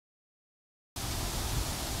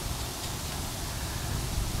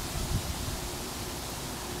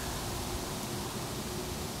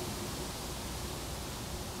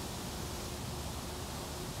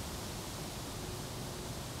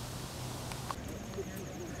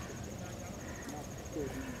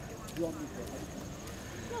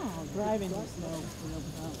No, driving the snow. No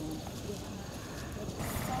problem.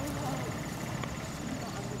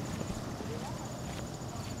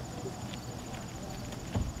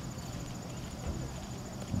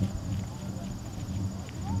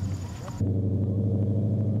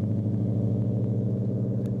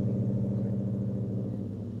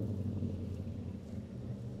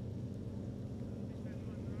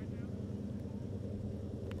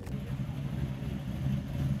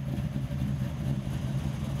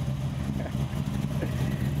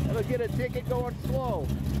 That'll get a ticket going slow.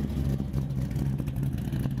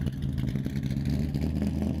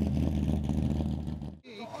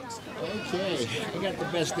 Okay, I got the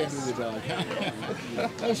best end of the dog.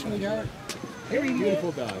 Hey, sweetheart. Very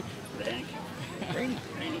beautiful dog. Thank you. Rainy.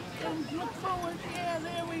 Look forward. Yeah,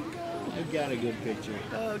 there we go. I've got a good picture.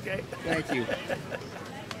 Okay. Thank you.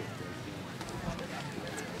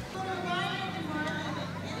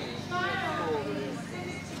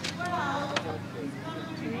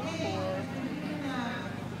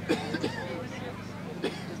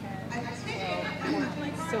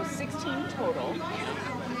 So 16 total.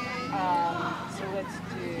 So let's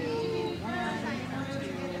do 1, 2,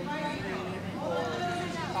 3, 4,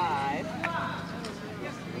 5.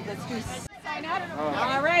 Let's do sign up.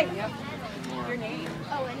 All right. Your name?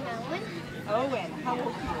 Owen. Owen. How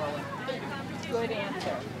old are you, Owen? Good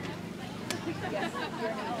answer. Yes,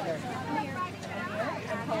 your answer.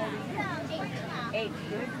 And how old are you? 8.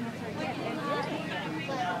 Good answer again. And your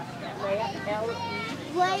name? Leah. L-E.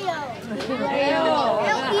 Leo.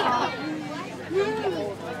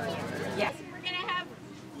 Yes. We're going to have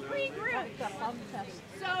 3 groups.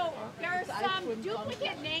 So there are some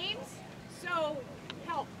duplicate names, so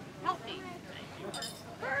help me.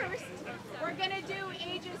 First, we're going to do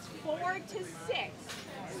ages 4 to 6.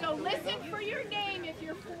 So listen for your name if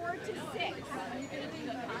you're 4 to 6. He's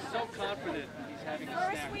so confident he's having a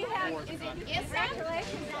First snack. we have, is it Issa?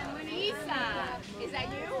 Isa. Is that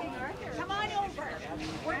you? Come on over.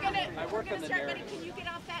 We're gonna start getting, can you get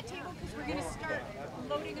off that table? Because we're gonna start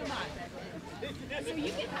loading them up. So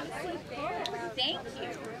you can have a seat there. Thank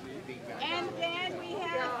you. And then we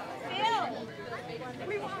have Phil.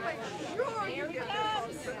 We want to make sure here he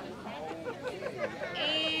comes.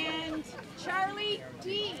 And Charlie D.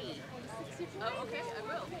 Oh, okay, I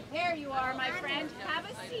will. There you are, my friend. Have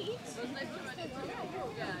a seat.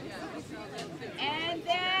 And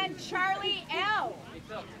then Charlie L.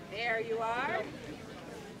 There you are.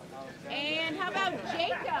 And how about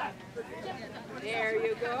Jacob? There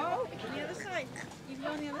you go. On the other side. You can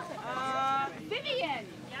go on the other side. Vivian.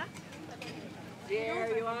 Yeah?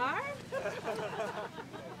 There you are.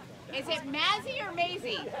 Is it Mazzy or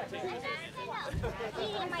Maisie? So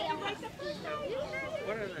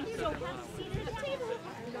have a seat at the table.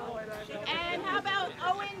 And how about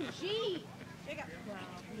Owen G?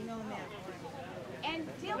 You know that. And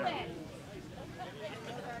Dylan.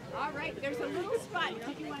 All right, there's a little spot.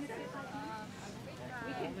 Did you want to sit?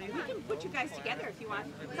 We can put you guys together if you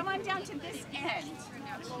want. Come on down to this end.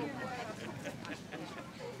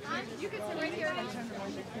 You can sit right here.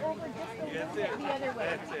 Over just the other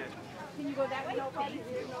way. Can you go that way? Oh,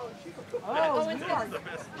 you are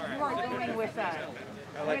going with us.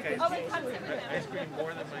 I like ice cream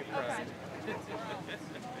more than my crust.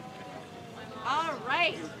 All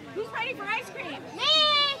right. Who's ready for ice cream? Me!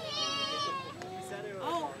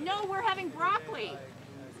 Oh, no, we're having broccoli.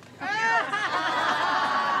 When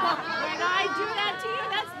I do that to you,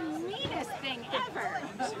 that's the meanest thing ever.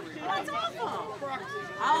 That's awful.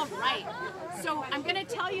 All right. So I'm going to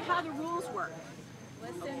tell you how the rules work.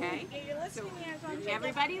 Okay? So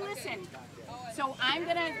everybody listen. So I'm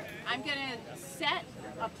gonna set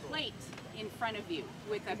a plate in front of you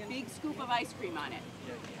with a big scoop of ice cream on it.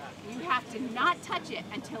 You have to not touch it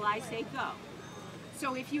until I say go.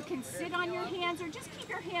 So if you can sit on your hands or just keep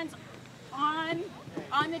your hands on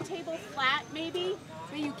the table flat maybe,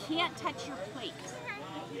 but you can't touch your plate.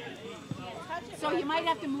 So you might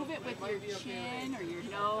have to move it with your chin or your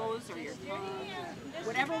nose or your tongue,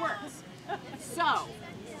 whatever works. So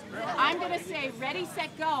I'm going to say ready,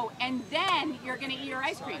 set, go, and then you're going to eat your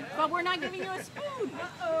ice cream. But we're not giving you a spoon.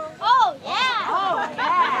 Oh, yeah. Oh,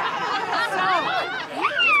 yeah. So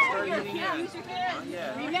you just put your hands.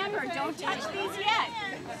 Remember, don't touch these yet.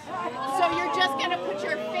 So you're just going to put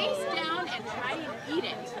your face down and try and eat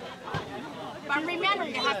it. But remember,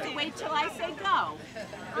 you have to wait till I say go.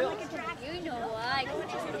 You know why.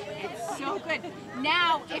 It's so good.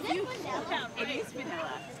 Now, if you, it is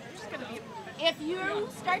vanilla. It's just going to be If you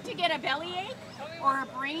start to get a bellyache or a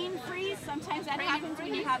brain freeze, sometimes that happens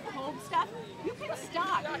when you have cold stuff, you can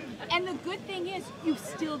stop. And the good thing is, you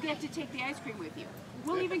still get to take the ice cream with you.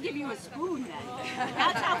 We'll even give you a spoon then.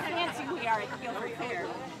 That's how fancy we are at the Guilford Fair.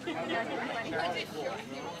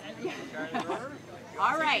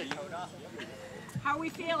 All right. How are we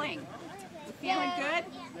feeling? Feeling good?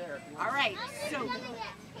 All right. So,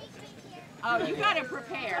 oh, you got to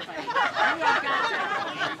prepare, buddy. You have got to.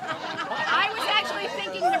 I was actually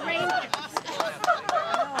thinking the rain.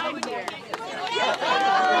 I'm here.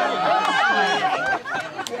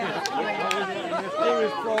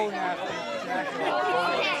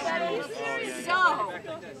 So,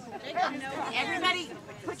 everybody,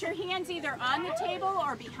 put your hands either on the table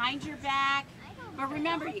or behind your back. But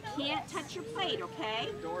remember, you can't touch your plate, okay?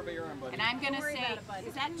 And I'm going to say,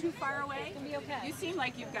 is that too far away? You seem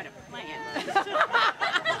like you've got a plan.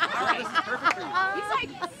 All right. He's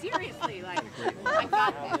like, seriously, like, I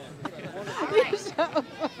got this. All right. You're so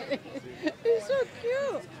funny. You're so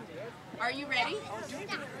cute. Are you ready?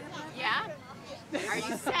 Yeah? Are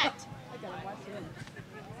you set?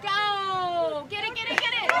 Go! Get it, get it,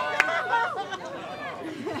 get it!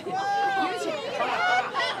 Use your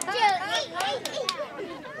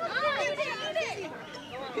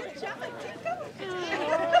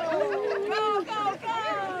Go, go, go!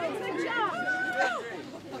 Good job!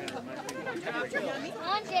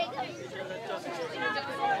 On, Jacob.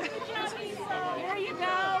 Here you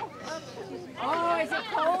go. Oh, is it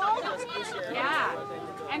cold? Yeah.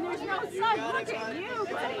 And there's no sun. Look at you,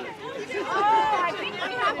 buddy. Oh, I think we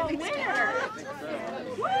have a winner.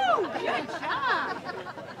 Woo! Good job.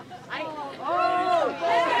 I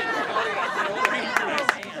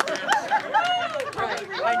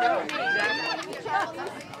know.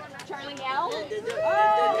 Charlie L.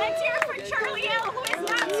 Oh, let's hear it for Charlie L. Who is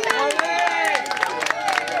not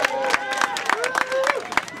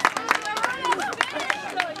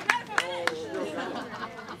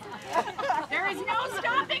There is no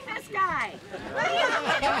stopping this guy.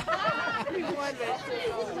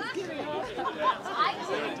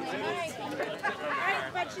 Alright,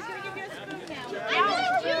 but she's going to give you a spoon now.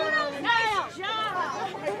 Nice job.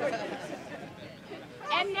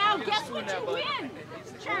 And now guess what you win,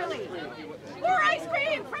 Charlie? More ice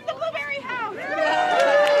cream from the Blueberry House.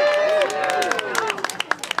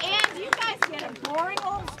 And you guys get a boring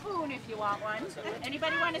old spoon if you want one.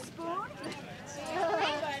 Anybody want a spoon?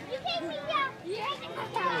 You can't see that.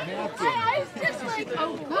 I was just like,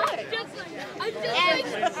 oh good.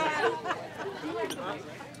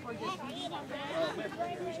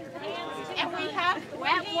 And we have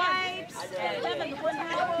wet wipes.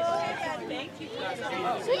 Thank you.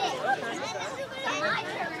 My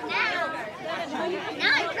turn now. Now I'm ready.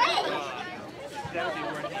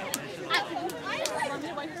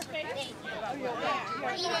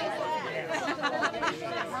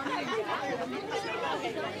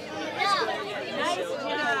 Nice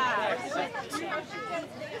job.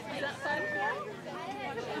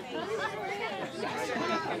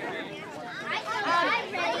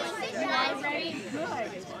 I'm ready. Good.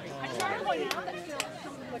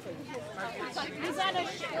 He's on a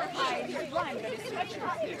sugar high. He's blind, but his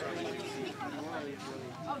sweatshirt here.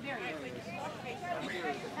 Oh, there he is.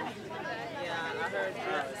 Yeah, I heard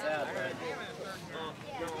that.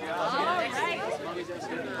 All right.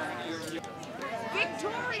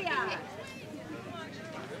 Victoria.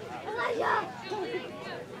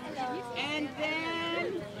 And then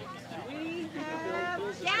we have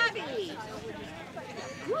Gabby.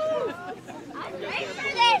 Woo! I'm ready for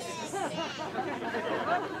this.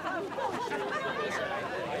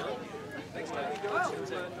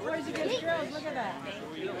 Where's the good girls? Look at that.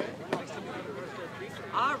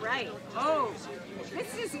 All right. Oh,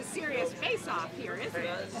 this is a serious face-off here, isn't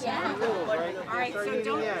it? Yeah. All right. So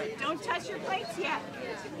don't touch your plates yet.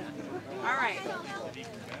 All right.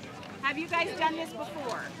 Have you guys done this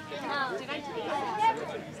before? No. Did I tell you?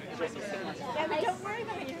 Don't worry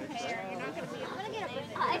about your hair. You're not going to be able to get it.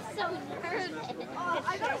 I'm so nervous.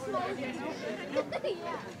 I got a small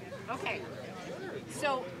Okay.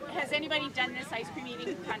 So, has anybody done this ice cream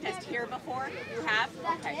eating contest here before? You have?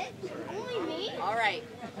 Okay. Only me? All right.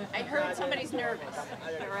 I heard somebody's nervous.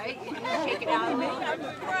 All right? You can shake it out a little.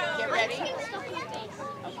 Get ready?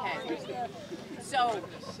 Okay. So,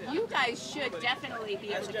 you guys should definitely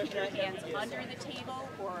be able to keep your hands under the table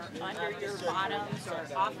or under your bottoms or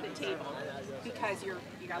off the table because you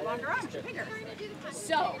got longer arms, you're bigger.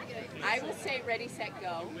 So, I will say ready, set,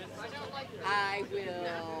 go. I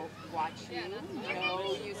will watch you.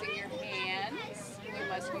 So using your hands, you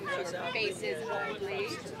must use your faces only.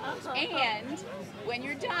 And when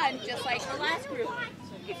you're done, just like the last group,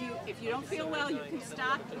 if you don't feel well, you can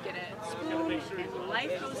stop, you get a spoon, and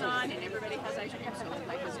life goes on, and everybody has ice cream, so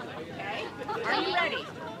life is good, okay? Are you ready?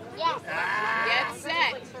 Yes. Get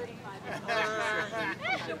set.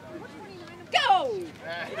 Go!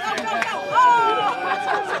 Go, go, go! Oh!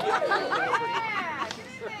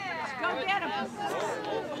 Go get him.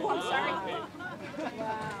 Oh, I'm sorry.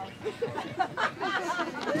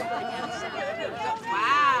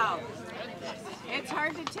 Wow. It's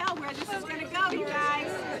hard to tell where this is going to go, you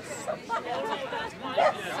guys.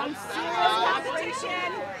 Some serious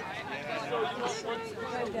competition.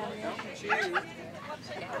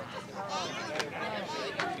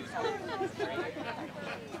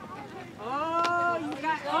 Oh, you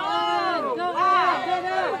got, oh, wow.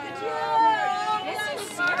 This is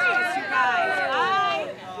serious, you guys.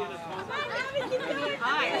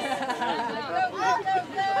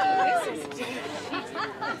 This is,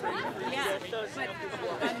 yeah, but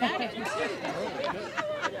on that end.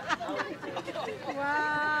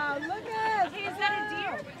 Wow, look at. Hey, is that a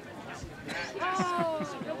deer? Oh,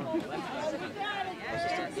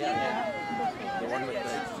 The one with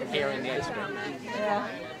the hair in the ice cream. Yeah.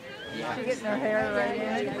 She's getting her hair right in.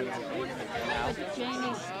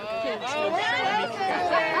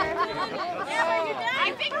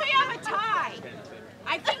 I think we have a tie.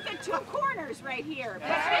 I think the two corners right here.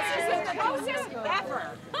 But this is the closest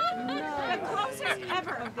ever. The closest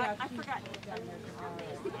ever. I forgot.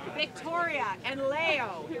 Victoria and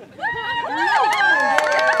Leo.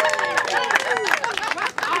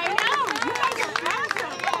 I know. You guys are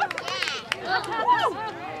awesome.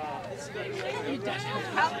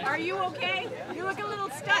 Are you okay? You look a little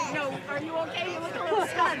stunned. No, are you okay? You look a little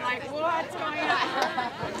stunned. Like, what's going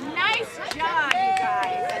on? Nice job, you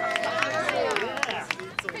guys.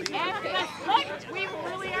 And look, we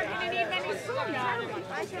really aren't going to need many spoons, are we?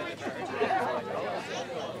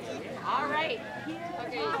 All right.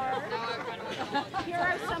 Here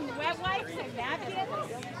are some wet wipes and napkins.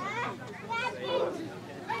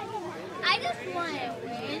 I just want to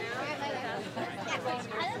win.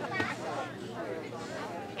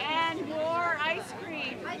 And more ice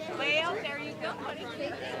cream. Leo, there you go.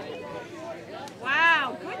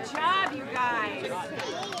 Wow, good job, you guys.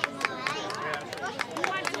 Who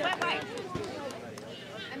wants a wet wipe?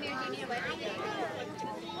 Amir, do you need a wet wipe?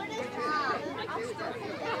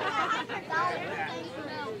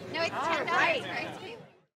 No, it's $10 for ice cream.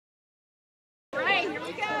 All right, here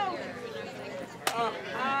we go.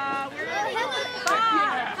 Bob.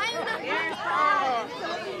 There's Bob.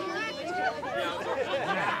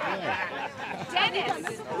 Dennis.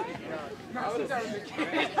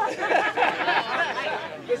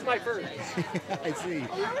 This is my first. I see.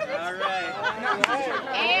 All right.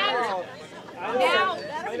 And now,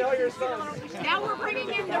 I know your son. now we're bringing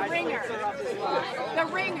in the ringer. The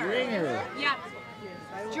ringer. Ringer. Yeah.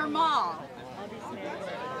 Jamal.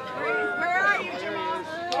 Where are you, Jamal?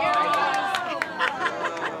 Here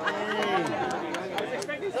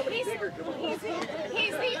he is.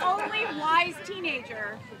 He's the only wise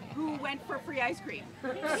teenager who went for free ice cream.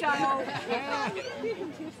 So,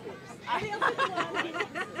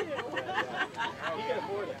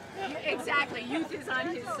 exactly, youth is on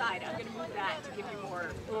his side. I'm going to move that to give you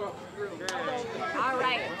more room. All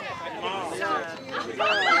right. So,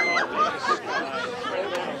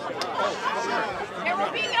 there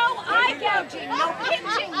will be no eye gouging, no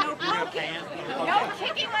pinching, no poking, no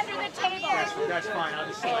kicking under the table. That's fine. I'll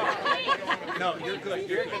just say no, you're good.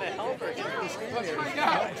 You're going to help her.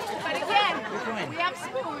 But again, we have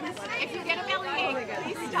spoons. If you get a bellyache,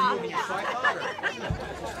 please stop.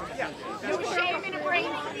 No shame in a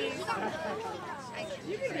brain freeze.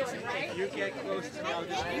 You can do it, right? You get close to me. I'll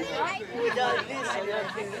just be Without this, I don't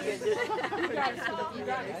think we can do it. You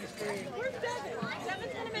got it. Where's Devin?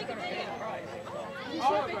 Devin's gonna make a video.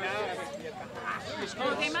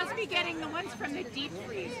 Oh, they must be getting the ones from the deep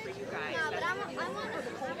freeze for you guys. No, but I want the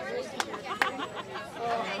cold ones. Oh,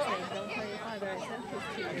 okay. Don't tell your father I sent this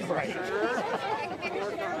to you. Right.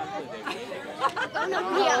 Oh, no,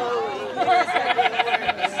 yeah.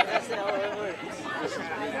 That's not how it works.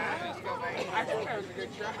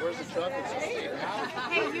 Where's the chocolate?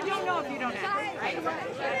 Hey, you don't know if you don't ask, right?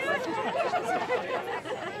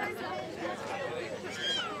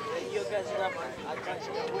 You guys are up. I'll catch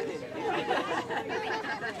you with it.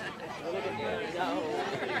 No.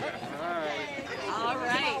 All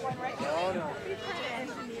right. No, no.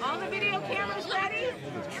 All the video cameras ready?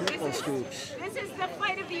 Triple scoops. This is the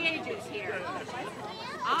fight of the ages here.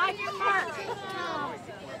 On your mark.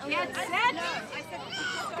 Get set.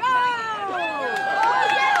 Go!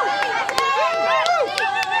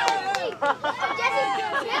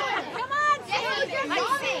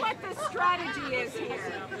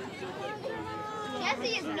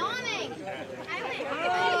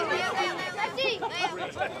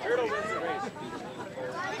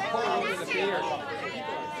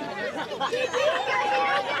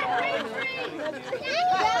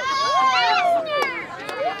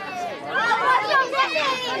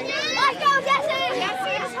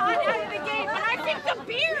 Jesse is hot out of the gate, but I think the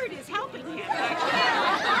beard is helping him. Yes,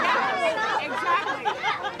 exactly.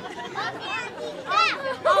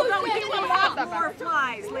 Although he will have more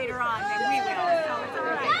flies later on than we will, so it's all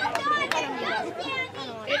right.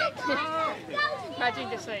 Imagine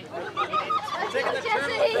just saying, Taking the turn.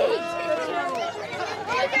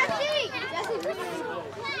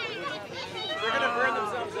 They're gonna burn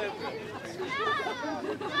themselves out.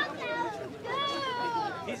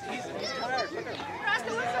 He's tired. Look at him.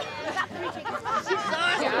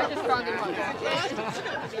 yeah, I just found him one.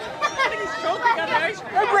 He's choking on the ice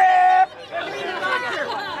cream.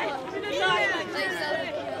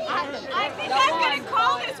 I think I'm going to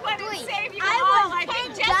call this one and save you all. I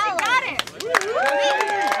think Jesse got it.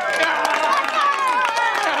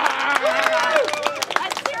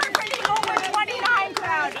 Let's hear it for the over 29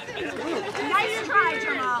 crowd. Nice try,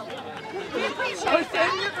 Jamal. We appreciate I was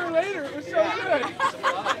saving it for later. It was so good.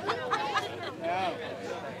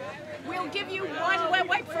 We'll give you one wet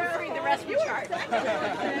wipe for free, the rest we charge.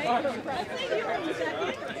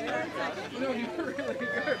 No, you were really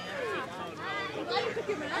good.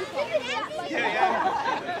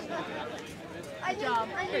 Good job.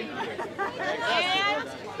 And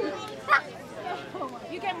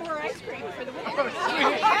you get more ice cream for the winner.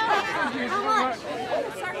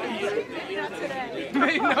 Maybe not today.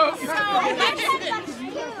 No. So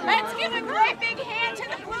let's give a great big hand to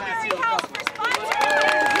the Blueberry House for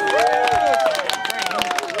sponsoring.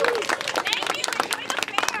 Thank you. Enjoy the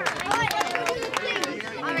fair.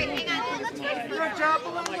 All right, hang on. Good job,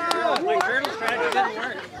 Belinda. My journal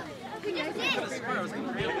strategy didn't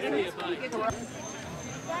work.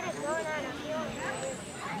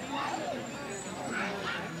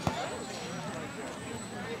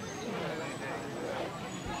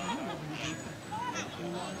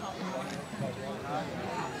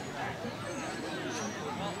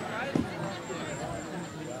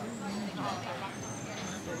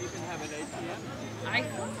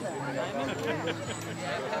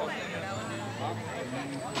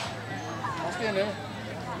 I'll stand there.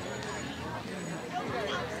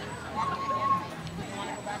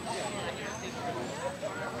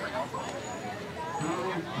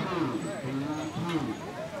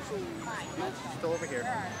 Still over here.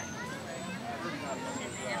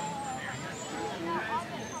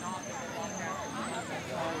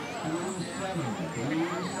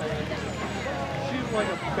 Shoot like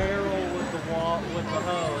a barrel with the wall with the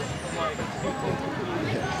hose. Like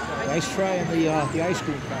Nice try on the ice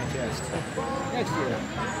cream contest. Next year.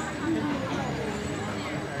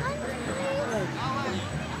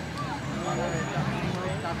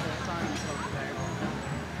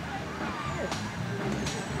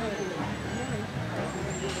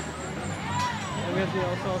 and we have the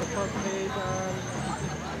also the front page on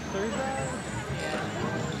Thursday.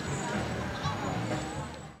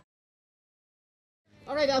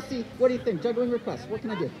 All right, Elsie, what do you think? Juggling request. What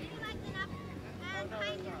can I do?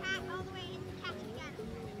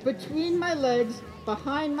 Between my legs,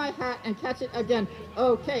 behind my hat, and catch it again.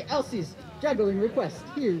 Okay, Elsie's juggling request.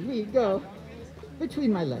 Here we go.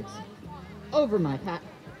 Between my legs, over my hat,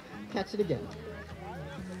 catch it again.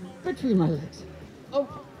 Between my legs. Oh,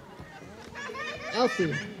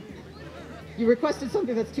 Elsie, you requested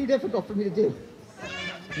something that's too difficult for me to do.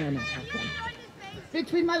 No, okay.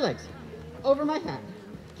 Between my legs, over my hat,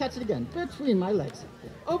 catch it again. Between my legs,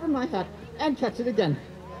 over my hat, and catch it again.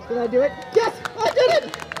 Did I do it? Yes, I did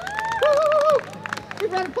it! Woo! We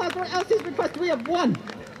round of applause for Elsie's request. We have one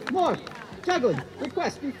more juggling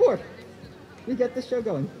request before we get this show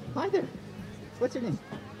going. Hi there. What's your name?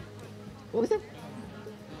 What was it?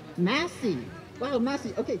 Massey. Wow,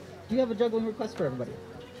 Massey. Okay, do you have a juggling request for everybody?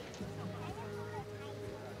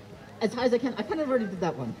 As high as I can. I kind of already did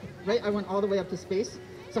that one, right? I went all the way up to space.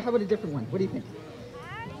 So how about a different one? What do you think?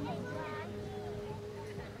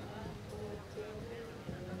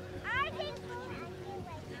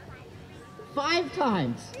 Five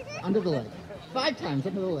times under the leg. 5 times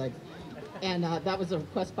under the leg. And that was a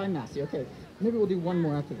request by Massey. Okay, maybe we'll do one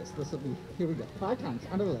more after this. This will be, here we go. 5 times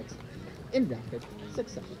under the legs. In rapid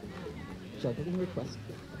succession. Juggling request.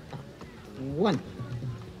 1,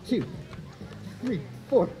 2, 3,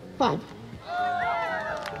 4, 5.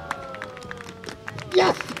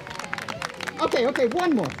 Yes! Okay,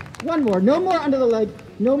 one more. One more. No more under the leg.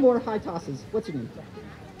 No more high tosses. What's your name?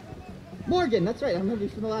 Morgan, that's right. I remember you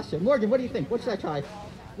from the last show. Morgan, what do you think? What should I try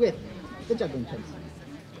with the juggling pins?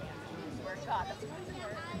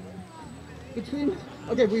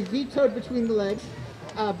 Okay, we vetoed between the legs,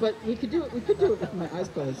 but we could do it. We could do it with my eyes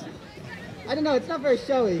closed. I don't know, it's not very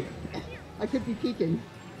showy. I could be peeking.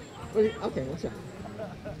 Okay, we'll try.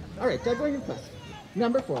 All right, juggling request.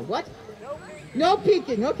 Number 4, what? No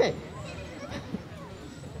peeking, okay.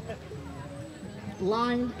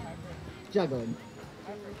 Blind juggling.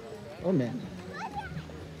 Oh man.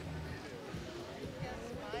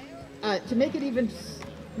 To make it even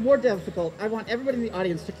more difficult, I want everybody in the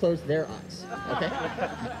audience to close their eyes, okay?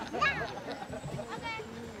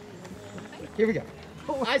 Here we go.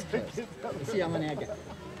 Eyes closed. Let's see how many I get.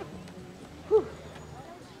 Whew.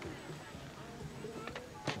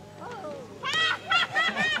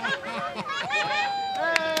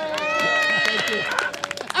 Thank you.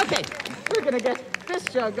 Okay, we're gonna get this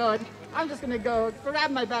show going. I'm just gonna go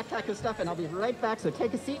grab my backpack and stuff and I'll be right back, so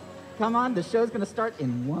take a seat. Come on, the show's gonna start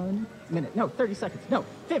in 1 minute. No, 30 seconds. No,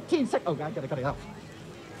 15 seconds. Oh, God, I gotta cut it off.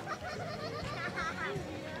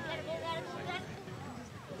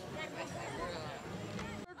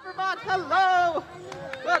 Vermont, hello!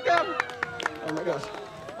 Welcome! Oh my gosh.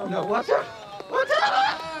 Oh no, watch out! Watch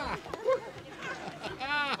out!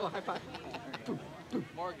 Oh, high five.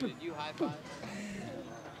 Morgan, did you high five?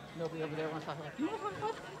 Nobody over there wants to high five. You want high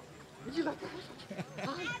five? Would you like to high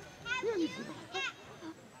five? You don't need to.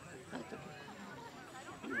 That's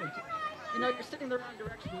okay. You know, you're sitting the wrong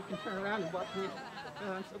direction. You can turn around and watch me.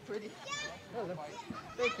 Oh, I'm so pretty. Oh,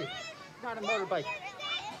 thank you. Not a motorbike.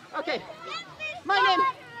 Okay. My name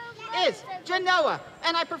is Genoa,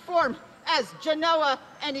 and I perform as Genoa.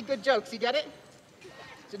 Any good jokes? You get it?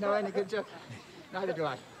 Genoa, any good joke? Neither do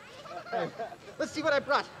I. Right. Let's see what I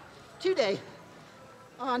brought today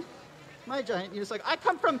on my giant unicycle. I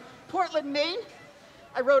come from Portland, Maine.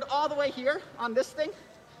 I rode all the way here on this thing.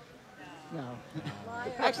 No. I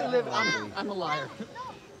actually live, I'm a liar.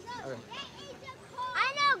 All right.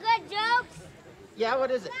 I know good jokes. Yeah,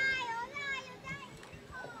 what is it?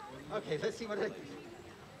 Okay, let's see what I...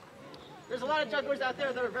 There's a lot of jugglers out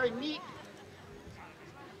there that are very neat,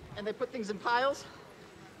 and they put things in piles.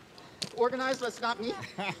 Organized, that's not me.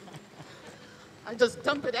 I just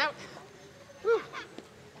dump it out. Whew.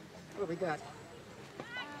 What do we got?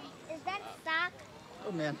 Is that sock?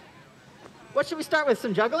 Oh, man. What should we start with?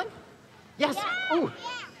 Some juggling? Yes. Yeah. Ooh. Yeah.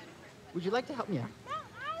 Would you like to help me out? No, I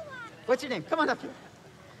want. What's your name? Come on up here. Me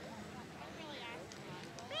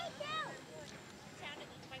too.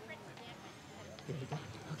 There you go.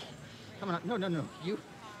 Okay. Come on up. No, no, no. You.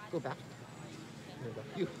 Go back. There you go.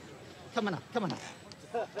 You. Come on up. Come on up.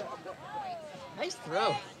 Nice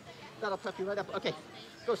throw. That'll prep you right up. Okay.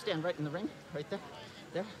 Go stand right in the ring. Right there.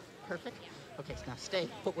 There. Perfect. Okay, so now stay.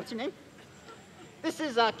 What's your name? This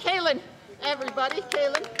is Kaylin. Everybody.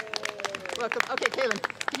 Kaylin. Welcome. Okay, Kaylin,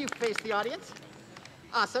 can you face the audience?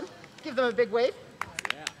 Awesome. Give them a big wave.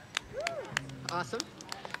 Yeah. Awesome.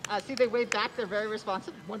 See, they wave back. They're very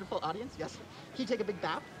responsive. Wonderful audience. Yes. Can you take a big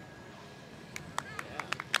bow? Yeah.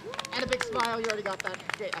 And a big smile. You already got that.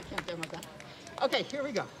 Great. I can't demo that. Okay, here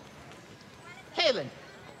we go. Kaylin,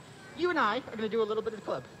 you and I are going to do a little bit of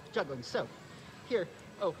club juggling. So, here.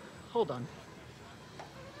 Oh, hold on.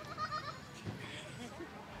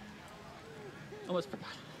 Almost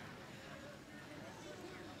forgot.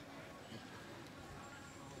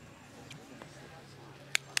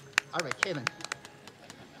 All right, Kaylin.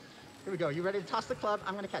 Here we go. You ready to toss the club?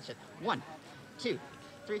 I'm going to catch it. 1, 2,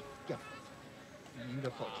 3, go.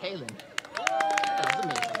 Beautiful. Kaylin. That was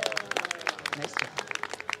amazing. Nice job.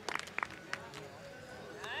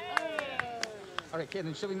 All right,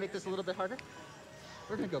 Kaylin, should we make this a little bit harder?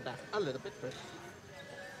 We're going to go back a little bit first.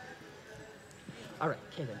 All right,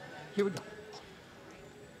 Kaylin. Here we go.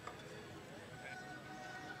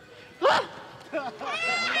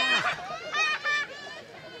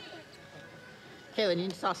 Kaylin, you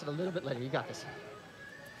need to toss it a little bit later. You got this.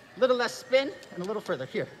 A little less spin and a little further.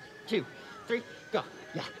 Here, 2, 3, go.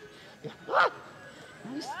 Yeah, yeah. Ah!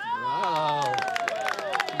 Nice throw.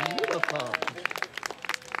 Beautiful.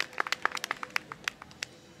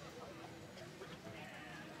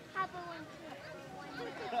 How about 1, 2, 3,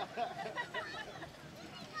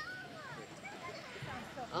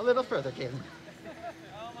 1? A little further, Kaylin.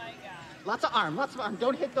 Oh my God. Lots of arm, lots of arm.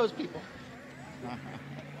 Don't hit those people.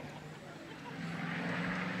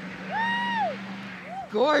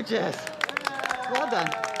 Gorgeous. Well done.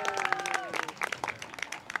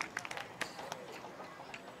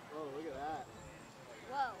 Oh, look at that.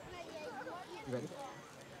 Whoa. You ready?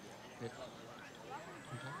 Good.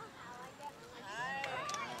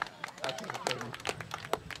 Okay. Okay, Kaylin.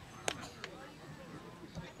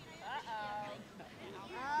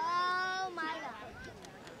 Oh my God.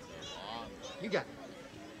 You got it.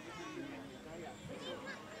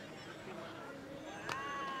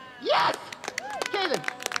 Yes! Kaylin,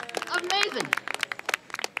 amazing.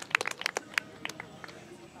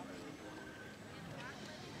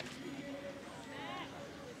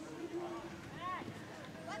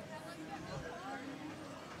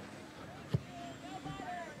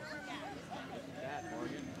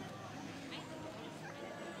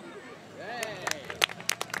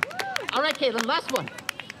 Kaylin, last one.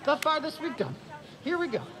 The farthest we've done. Here we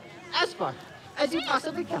go. As far as you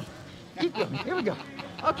possibly can. Keep going. Here we go.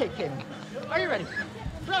 Okay, Kaylin. Are you ready?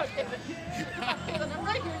 Throw it, Kaylin. Kaylin, I'm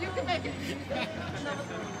right here. You can make it.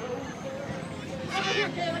 Over here,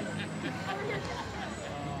 Kaylin. Over here.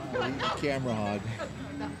 Come on, go. Camera hog.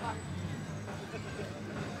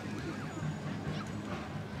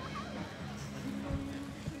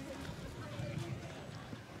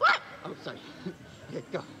 What? Oh, sorry. Okay,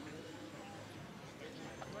 go.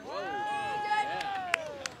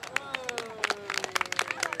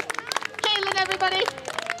 Kaylin, everybody.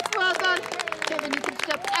 Well done. Kaylin, you can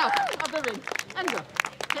step out of the ring and go.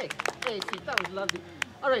 Hey, seat. That was lovely.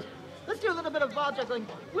 All right, let's do a little bit of ball juggling.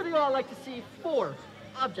 Would you all like to see 4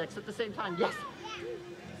 objects at the same time? Yes.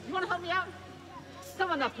 You want to help me out?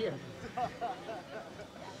 Come on up here. You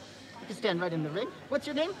can stand right in the ring. What's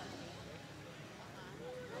your name?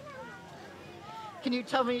 Can you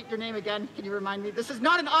tell me your name again? Can you remind me? This is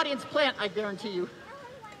not an audience plant, I guarantee you.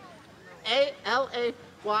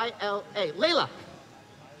 A-L-A-Y-L-A. Layla.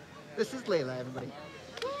 This is Layla, everybody.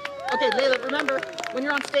 Okay, Layla, remember, when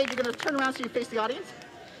you're on stage, you're going to turn around so you face the audience,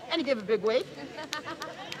 and you give a big wave.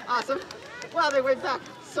 Awesome. Wow, they wave back.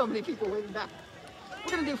 So many people waving back.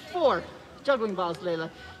 We're going to do 4 juggling balls,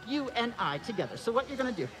 Layla, you and I together. So what you're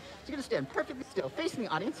going to do is you're going to stand perfectly still, facing the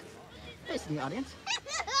audience. Facing the audience.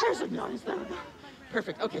 There's the audience. There we go.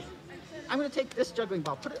 Perfect. Okay. I'm going to take this juggling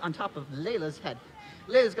ball, put it on top of Layla's head.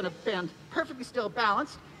 Layla's going to stand perfectly still,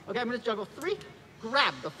 balanced. Okay, I'm going to juggle 3,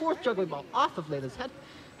 grab the 4th juggling ball off of Layla's head,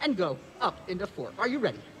 and go up into 4. Are you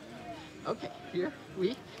ready? Okay, here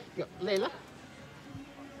we go. Layla.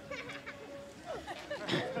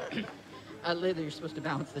 Layla, you're supposed to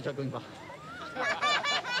balance the juggling ball.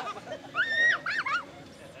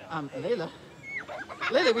 Layla,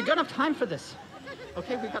 we don't have time for this.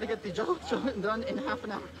 Okay, we gotta get the juggle done in half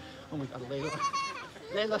an hour. Oh my God, Layla.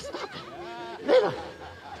 Layla, stop. Layla,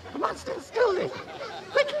 come on, stand still, Layla.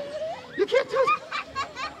 Quick, you can't do it.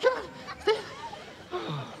 Come on, stay.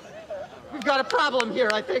 Oh, we've got a problem here,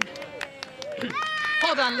 I think.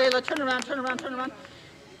 Hold on, Layla, turn around, turn around, turn around.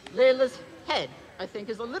 Layla's head, I think,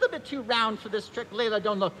 is a little bit too round for this trick. Layla,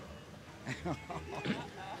 don't look.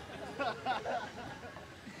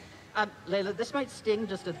 Layla, this might sting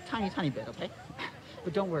just a tiny, tiny bit, okay?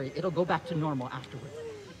 But don't worry, it'll go back to normal afterward.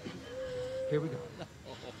 Here we go.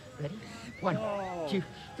 Ready? 1, 2,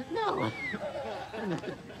 3, no!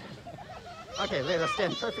 Okay, Layla,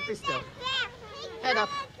 stand perfectly still. Head up,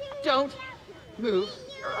 don't move.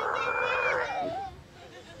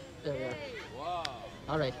 There we are.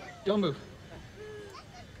 All right, don't move.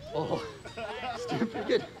 Oh, it's doing pretty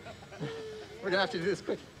good. We're gonna have to do this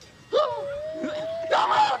quick. Don't move!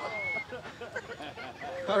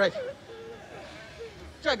 All right.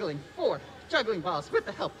 Juggling 4 juggling balls with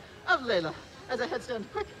the help of Layla as a headstand.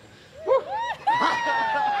 Quick. Woo.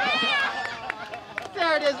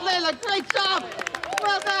 There it is, Layla. Great job.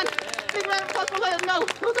 Well done. Big round of applause for Layla. No,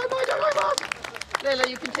 those are my juggling balls. Layla,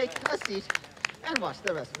 you can take a seat and watch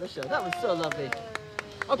the rest of the show. That was so lovely.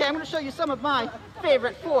 Okay, I'm going to show you some of my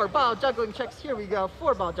favorite 4-ball juggling tricks. Here we go,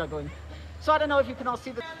 4-ball juggling. So I don't know if you can all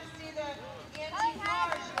see the...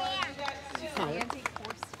 Oh, yeah.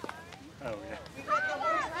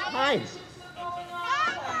 Hi.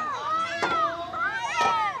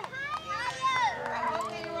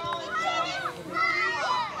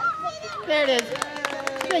 There it is.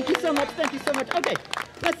 Thank you so much. Thank you so much. Okay,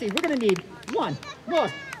 let's see. We're going to need 1 more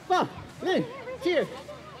ball. Here.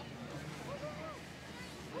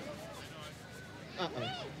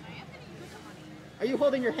 Uh-oh. Are you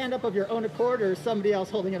holding your hand up of your own accord, or is somebody else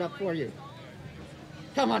holding it up for you?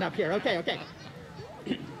 Come on up here. Okay, okay.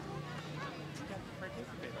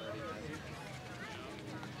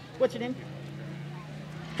 What's your name?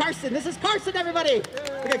 Carson. This is Carson, everybody.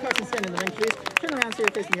 Okay, Carson, stand in the ring, please. Turn around so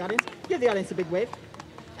you're facing the audience. Give the audience a big wave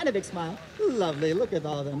and a big smile. Lovely. Look at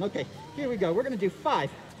all of them. Okay, here we go. We're going to do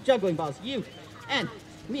 5 juggling balls. You and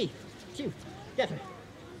me together.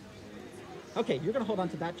 Okay, you're going to hold on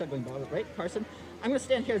to that juggling ball, right, Carson? I'm going to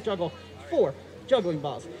stand here and juggle 4 juggling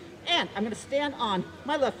balls. And I'm going to stand on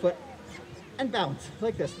my left foot and balance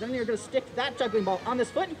like this. Then you're going to stick that juggling ball on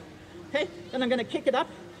this foot. Okay, then I'm going to kick it up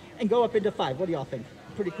and go up into 5. What do y'all think?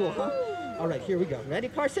 Pretty cool, huh? All right, here we go. Ready,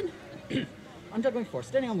 Carson? I'm juggling 4,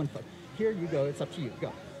 standing on 1 foot. Here you go. It's up to you.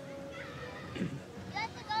 Go.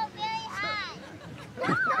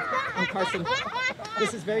 And Carson,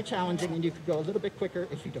 this is very challenging, and you could go a little bit quicker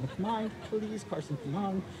if you don't mind. Please, Carson, come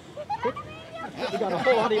on. Quick. We got a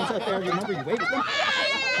whole audience out there. Remember, you waved them.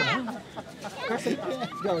 Come on. Carson,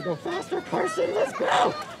 go faster. Carson, let's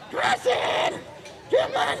go. Carson!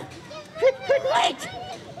 Come on. Quick, wait.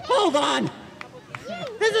 Hold on!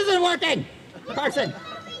 This isn't working! Carson!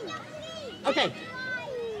 Okay.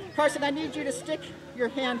 Carson, I need you to stick your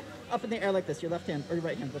hand up in the air like this. Your left hand, or your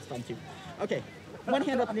right hand, that's fine too. Okay. One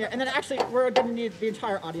hand up in the air. And then actually, we're going to need the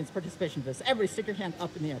entire audience participation for this. Everybody stick your hand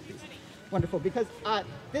up in the air, please. Wonderful. Because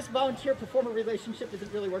this volunteer-performer relationship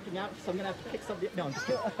isn't really working out, so I'm going to have to pick somebody. No, I'm just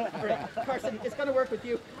kidding. All right, Carson, it's going to work with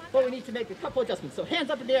you, but we need to make a couple adjustments. So hands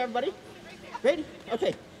up in the air, everybody. Ready?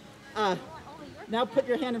 Okay. Now put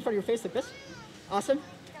your hand in front of your face like this. Awesome.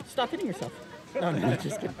 Stop hitting yourself. No,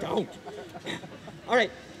 just kidding. Don't. All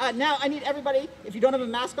right. Now I need everybody, if you don't have a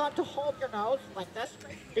mask on, to hold your nose like this,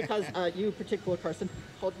 because you particular Carson,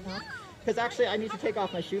 hold your nose. Because actually I need to take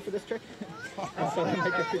off my shoe for this trick, so it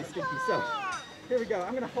might get pretty stinky. So here we go.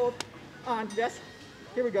 I'm going to hold on to this.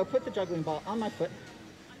 Here we go. Put the juggling ball on my foot.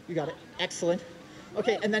 You got it. Excellent.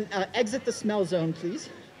 Okay, and then exit the smell zone, please.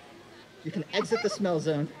 You can exit the smell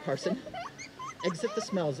zone, Carson. Exit the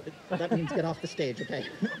smell zone. That means get off the stage, okay?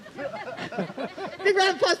 Big round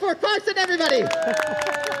of applause for Carson, everybody!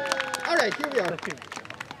 All right, here we are.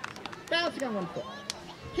 Balancing on one foot.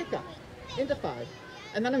 Kick up into 5.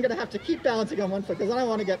 And then I'm going to have to keep balancing on one foot because I don't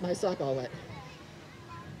want to get my sock all wet.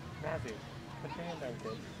 Matthew, put your hand down,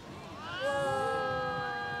 kid.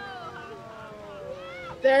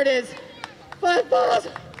 There it is. 5 balls.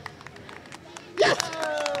 Yes!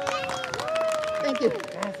 Thank you.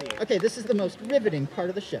 Okay, this is the most riveting part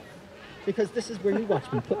of the show because this is where you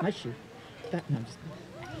watch me put my shoe back. No, I'm just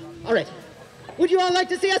kidding. All right. Would you all like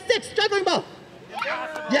to see a 6th juggling ball?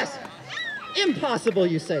 Yes. Impossible,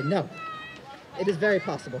 you say. No. It is very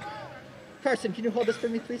possible. Carson, can you hold this for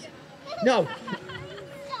me, please? No.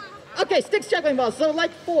 Okay, 6 juggling balls. So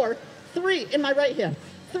like 4, 3 in my right hand,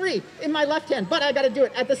 3 in my left hand, but I got to do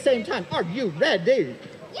it at the same time. Are you ready?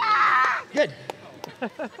 Yeah! Good.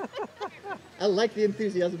 I like the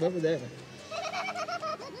enthusiasm over there.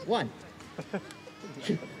 1,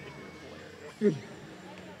 2, 3,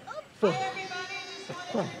 4, 5.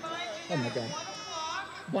 Oh my God.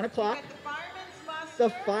 1 o'clock. The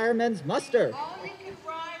fireman's muster.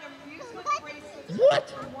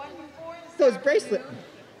 What? Those bracelets.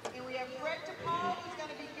 And we have Fred DePaul who's going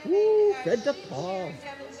to be giving Woo, Fred DePaul.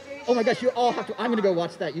 Oh my gosh, you all have to. I'm going to go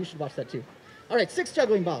watch that. You should watch that too. All right, 6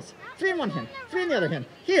 juggling balls. 3 in one hand, 3 in the other hand.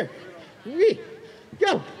 Here we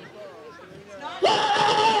go.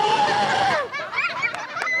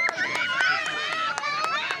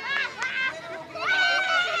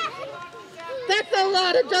 That's a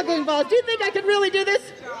lot of juggling balls. Do you think I can really do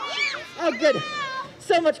this? Oh, good.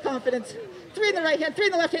 So much confidence. 3 in the right hand, 3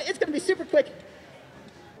 in the left hand. It's going to be super quick.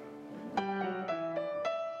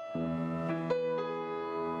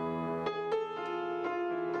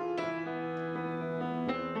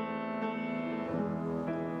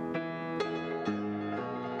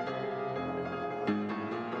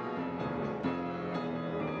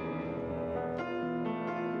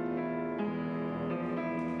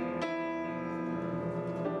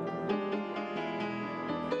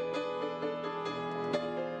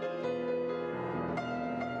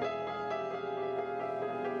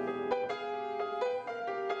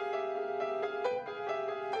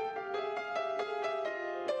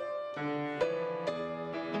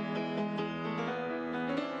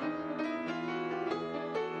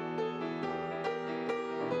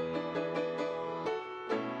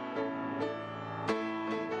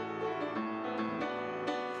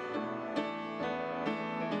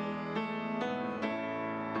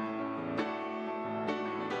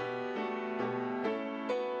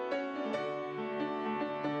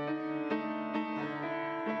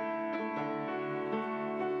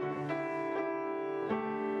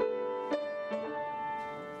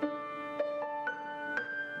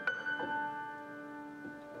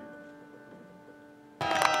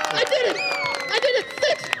 I did it! I did it!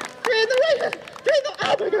 6! 3 in the right hand! 3 in the...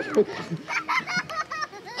 Oh my gosh!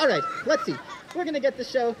 All right, let's see. We're going to get the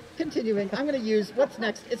show continuing. I'm going to use what's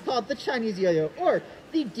next. It's called the Chinese yo-yo, or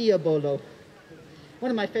the Diabolo.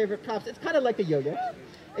 One of my favorite props. It's kind of like a yo-yo,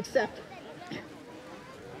 except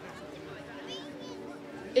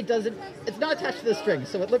it doesn't... It's not attached to the string,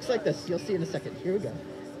 so it looks like this. You'll see in a second. Here we go.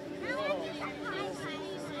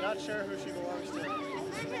 Not sure who she belongs to.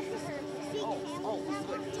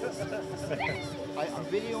 I'm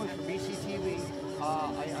videoing for BCTV. I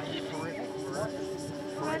need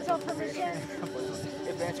Parental permission?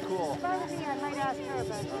 if that's cool. Probably I might ask her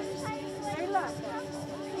about it. Good luck.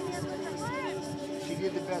 She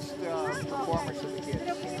did the best performance of the Is kids. it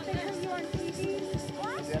okay if they put you on TV?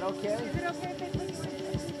 Is that okay? Is it okay if they put you on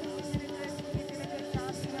TV?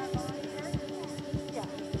 Yeah.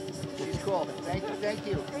 She's cool. Thank you. Thank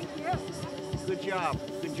you. Good job.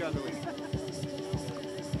 Good juggling.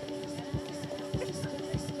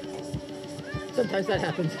 sometimes that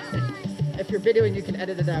happens. If you're videoing, you can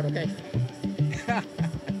edit it out, okay?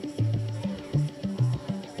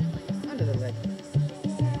 Under the leg.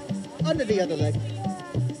 Under the other leg.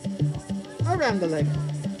 Around the leg.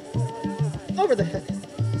 Over the head.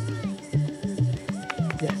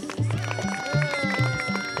 Yes.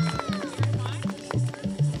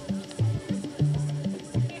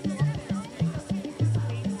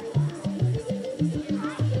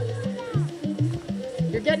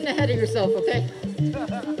 You're getting ahead of yourself, okay?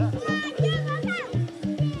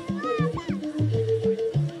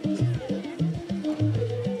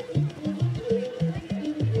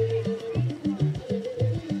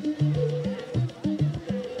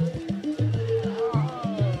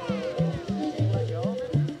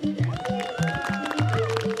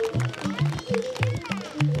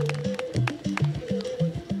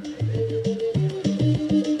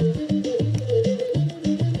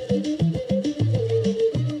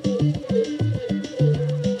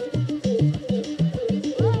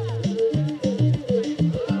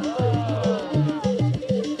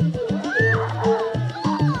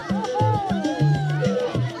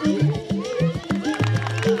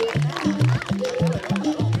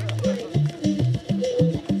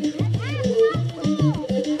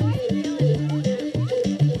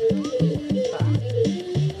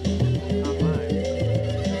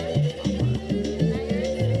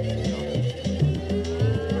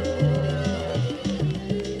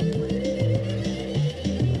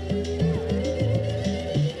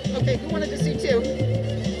 Okay, who wanted to see two?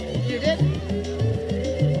 You did?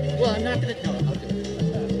 Well, I'm not gonna. No, I'll do it.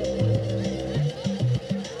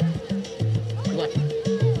 Watch.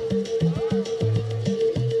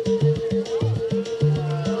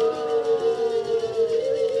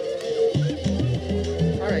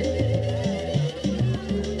 All right.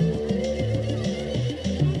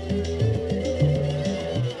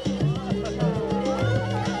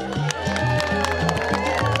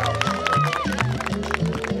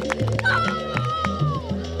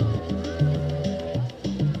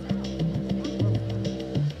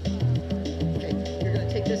 Okay, you're gonna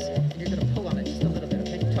take this and you're gonna pull on it just a little bit,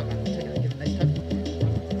 okay? Tug on it, give it a nice tug.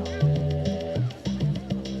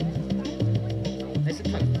 Nice and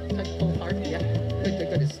tug, pull hard, yeah.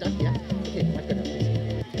 Good, it's stuck, yeah. Okay, my goodness, please.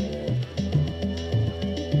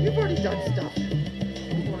 You've already done stuff.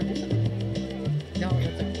 You wanna do something? No,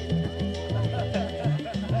 that's okay.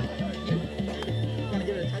 You wanna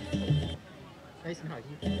give it a tug? Nice and hard.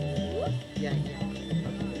 Yeah. Okay.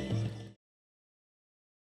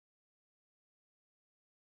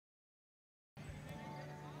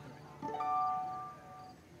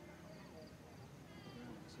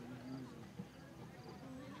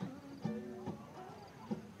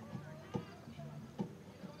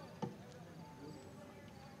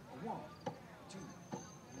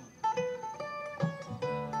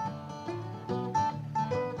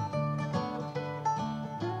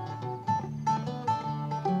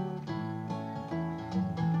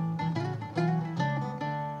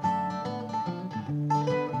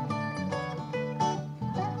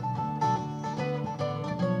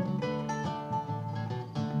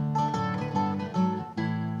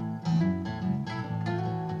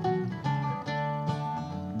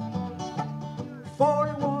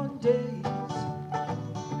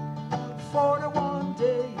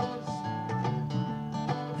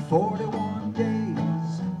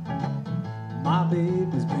 My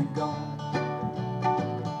baby's been gone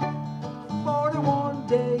 41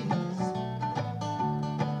 days,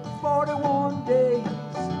 41 days,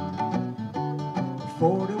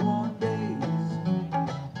 41 days.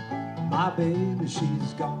 My baby,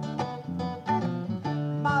 she's gone.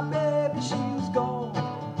 My baby, she's gone.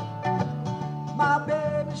 My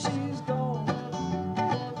baby, she's gone.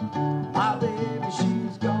 My baby,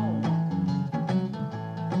 she's gone.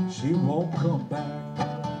 She won't come back.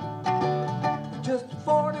 Just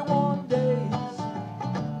 41 days,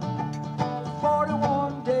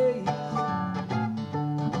 41 days,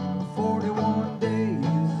 41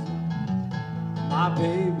 days. My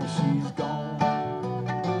baby, she's gone.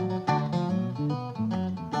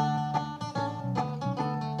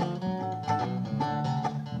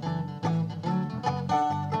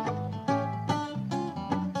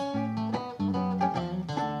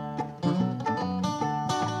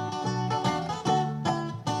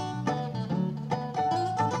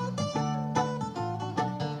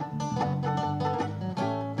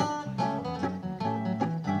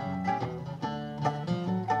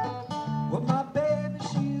 Well, my baby,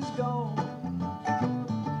 she's gone.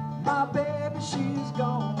 My baby, she's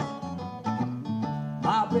gone.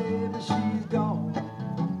 My baby, she's gone.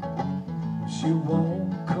 She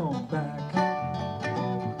won't come back.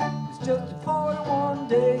 It's just a 41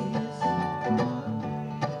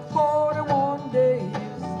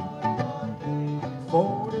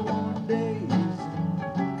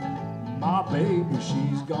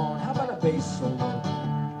 gone. How about a bass solo?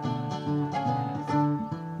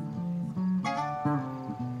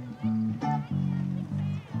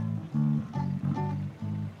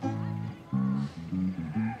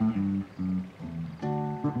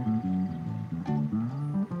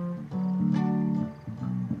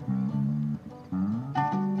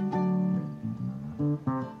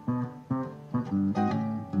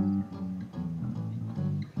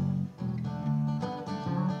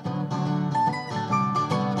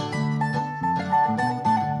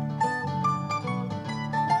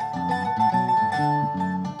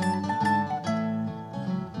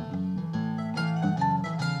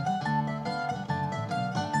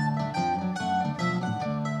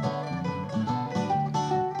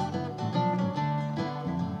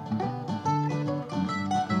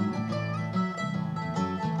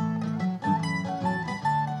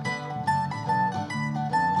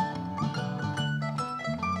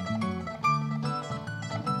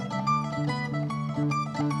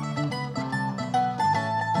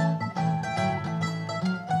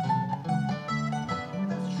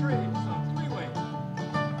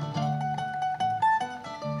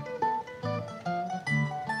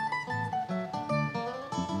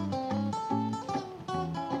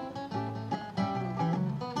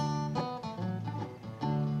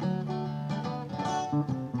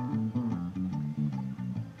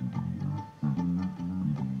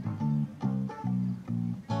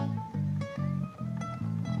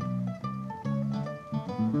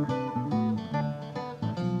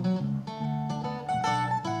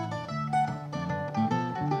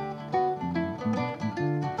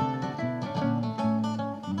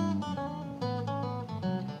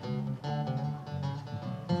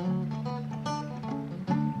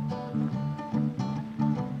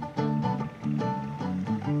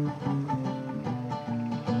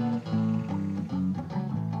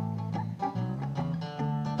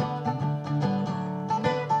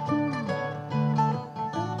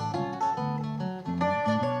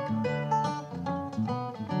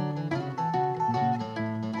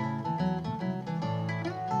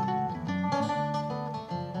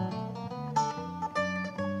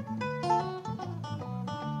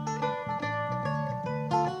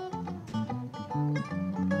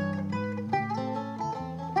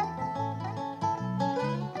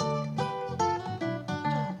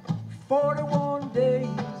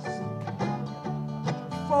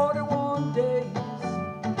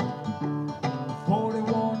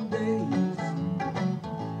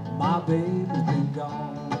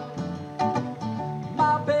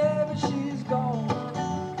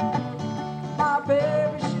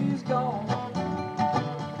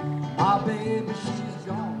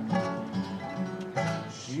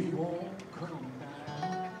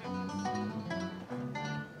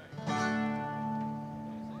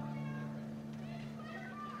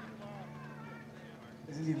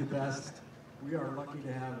 Isn't he the best? We are lucky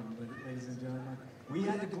to have him, ladies and gentlemen. We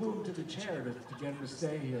had to glue him to the chair to get him to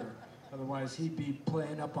stay here. Otherwise, he'd be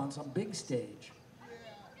playing up on some big stage.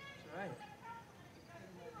 That's right.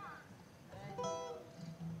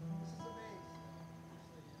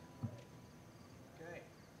 Okay.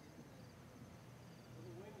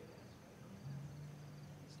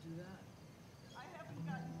 Let's do that. I haven't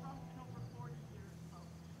gotten drunk in over 40 years, so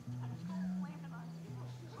I'm still planning on it.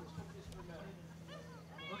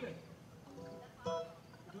 Okay.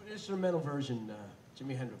 Do an instrumental version,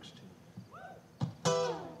 Jimi Hendrix too.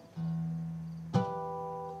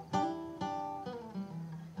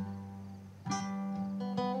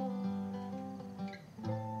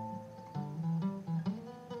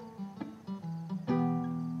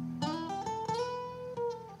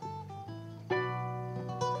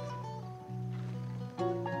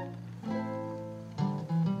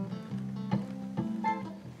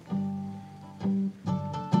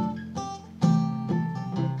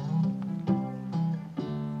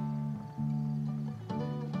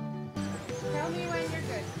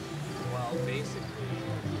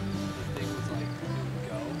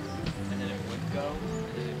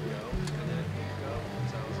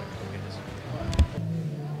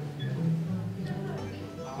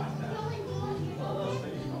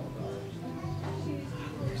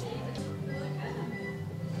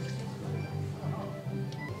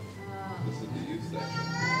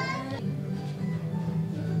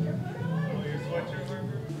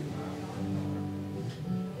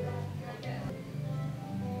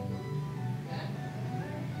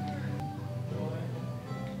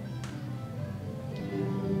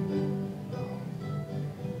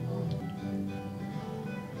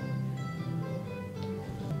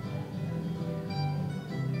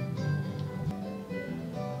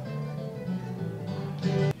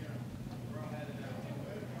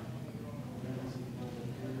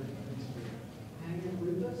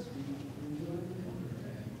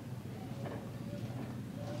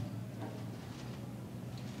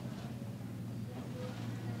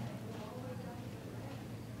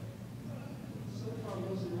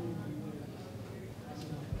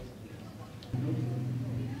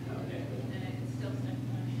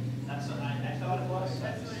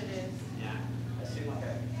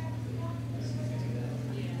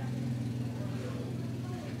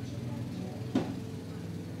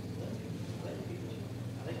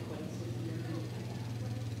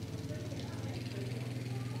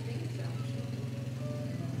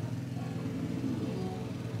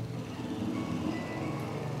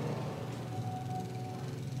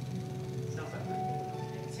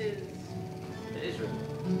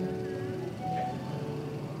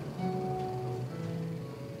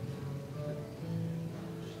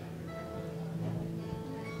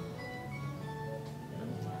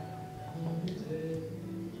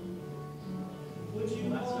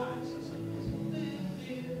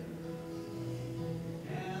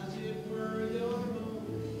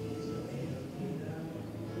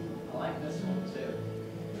 this one too.